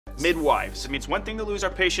Midwives. I mean, it's one thing to lose our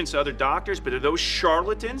patients to other doctors, but are those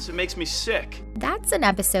charlatans? It makes me sick. That's an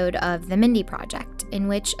episode of The Mindy Project, in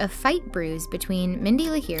which a fight brews between Mindy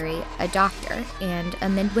Lahiri, a doctor, and a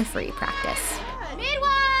midwifery practice.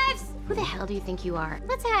 Midwives! Who the hell do you think you are?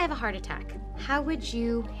 Let's say I have a heart attack. How would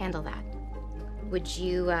you handle that? Would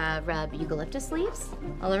you rub eucalyptus leaves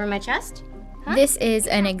all over my chest? Huh? This is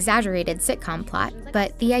an exaggerated sitcom plot,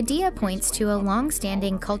 but the idea points to a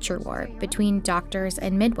long-standing culture war between doctors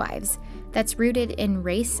and midwives that's rooted in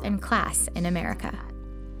race and class in America.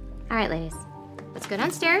 All right, ladies, let's go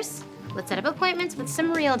downstairs. Let's set up appointments with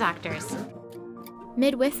some real doctors.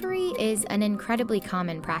 Midwifery is an incredibly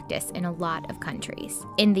common practice in a lot of countries.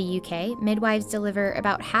 In the UK, midwives deliver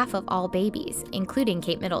about half of all babies, including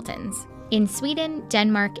Kate Middleton's. In Sweden,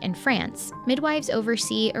 Denmark, and France, midwives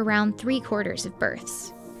oversee around 3/4 of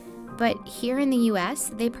births. But here in the US,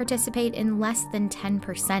 they participate in less than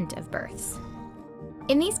 10% of births.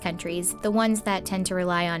 In these countries, the ones that tend to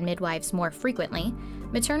rely on midwives more frequently,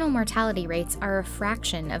 maternal mortality rates are a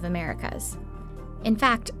fraction of America's. In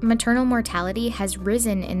fact, maternal mortality has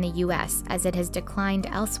risen in the US as it has declined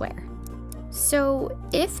elsewhere. So,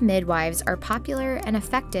 if midwives are popular and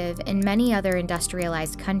effective in many other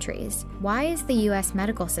industrialized countries, why is the US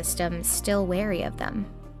medical system still wary of them?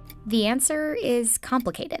 The answer is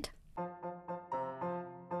complicated.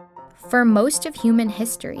 For most of human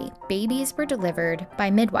history, babies were delivered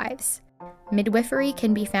by midwives. Midwifery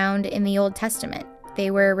can be found in the Old Testament.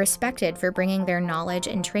 They were respected for bringing their knowledge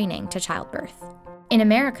and training to childbirth. In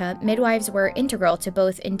America, midwives were integral to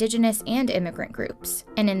both indigenous and immigrant groups,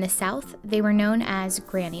 and in the South, they were known as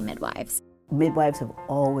granny midwives. Midwives have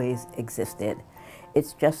always existed.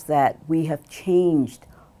 It's just that we have changed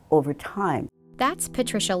over time. That's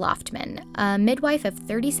Patricia Loftman, a midwife of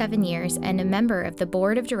 37 years and a member of the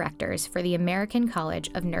board of directors for the American College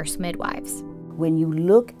of Nurse Midwives. When you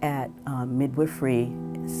look at midwifery,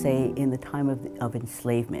 say in the time of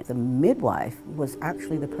enslavement, the midwife was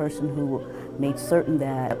actually the person who made certain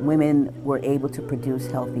that women were able to produce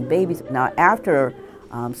healthy babies. Now, after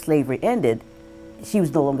slavery ended, she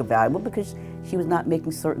was no longer valuable because she was not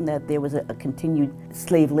making certain that there was a continued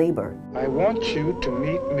slave labor. I want you to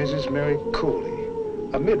meet Mrs. Mary Cooley,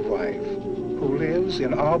 a midwife who lives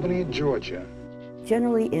in Albany, Georgia.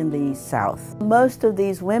 Generally in the South, most of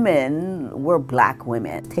these women were black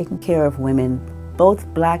women, taking care of women, both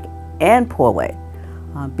black and poor white,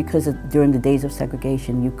 because during the days of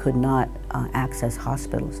segregation, you could not access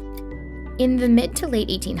hospitals. In the mid to late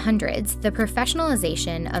 1800s, the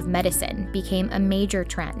professionalization of medicine became a major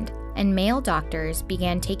trend, and male doctors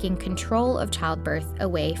began taking control of childbirth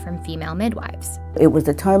away from female midwives. It was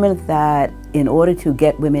determined that in order to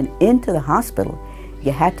get women into the hospital,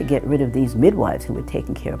 you had to get rid of these midwives who were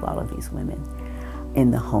taking care of all of these women in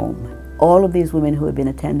the home. All of these women who had been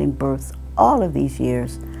attending births all of these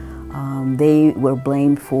years, they were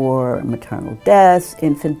blamed for maternal deaths,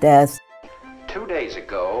 infant deaths. 2 days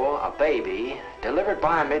ago, a baby delivered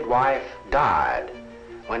by a midwife died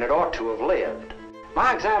when it ought to have lived.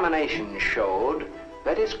 My examination showed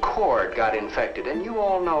that his cord got infected, and you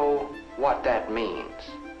all know what that means.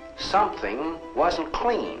 Something wasn't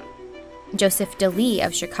clean. Joseph DeLee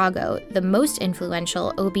of Chicago, the most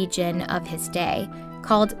influential OB-GYN of his day,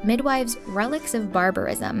 called midwives relics of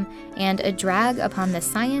barbarism and a drag upon the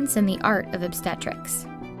science and the art of obstetrics.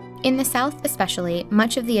 In the South especially,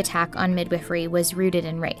 much of the attack on midwifery was rooted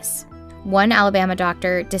in race. One Alabama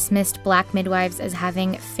doctor dismissed black midwives as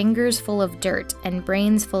having fingers full of dirt and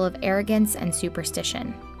brains full of arrogance and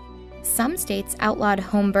superstition. Some states outlawed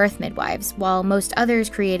home birth midwives, while most others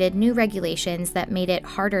created new regulations that made it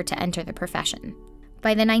harder to enter the profession.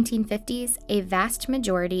 By the 1950s, a vast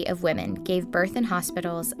majority of women gave birth in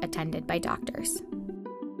hospitals attended by doctors.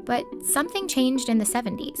 But something changed in the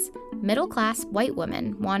 70s. Middle-class white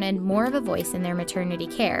women wanted more of a voice in their maternity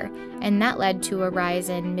care, and that led to a rise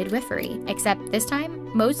in midwifery, except this time,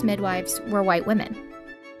 most midwives were white women.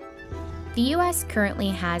 The US currently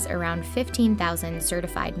has around 15,000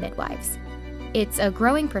 certified midwives. It's a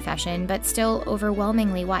growing profession, but still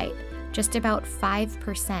overwhelmingly white. Just about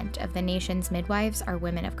 5% of the nation's midwives are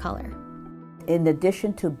women of color. In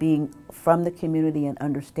addition to being from the community and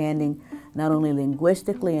understanding not only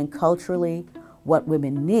linguistically and culturally what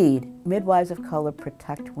women need, midwives of color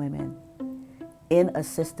protect women in a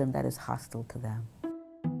system that is hostile to them.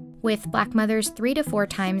 With black mothers 3 to 4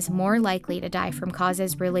 times more likely to die from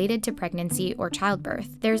causes related to pregnancy or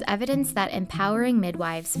childbirth, there's evidence that empowering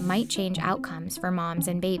midwives might change outcomes for moms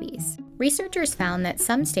and babies. researchers found that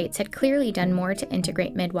some states had clearly done more to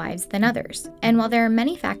integrate midwives than others. And while there are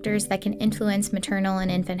many factors that can influence maternal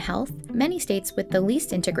and infant health, many states with the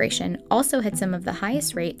least integration also had some of the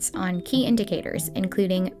highest rates on key indicators,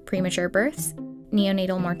 including premature births,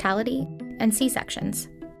 neonatal mortality, and C-sections.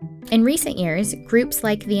 In recent years, groups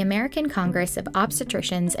like the American Congress of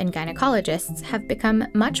Obstetricians and Gynecologists have become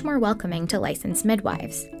much more welcoming to licensed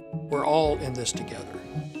midwives. We're all in this together.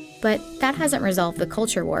 But that hasn't resolved the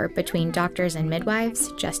culture war between doctors and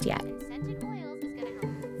midwives just yet.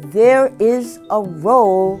 There is a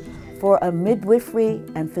role for a midwifery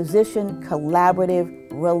and physician collaborative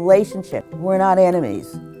relationship. We're not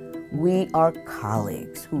enemies. We are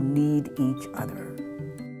colleagues who need each other.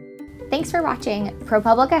 Thanks for watching.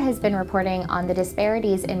 ProPublica has been reporting on the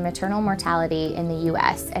disparities in maternal mortality in the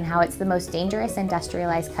US and how it's the most dangerous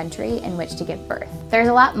industrialized country in which to give birth. There's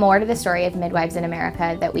a lot more to the story of midwives in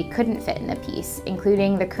America that we couldn't fit in the piece,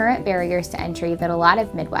 including the current barriers to entry that a lot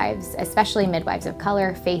of midwives, especially midwives of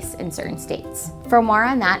color, face in certain states. For more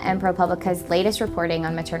on that and ProPublica's latest reporting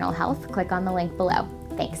on maternal health, click on the link below.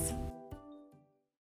 Thanks.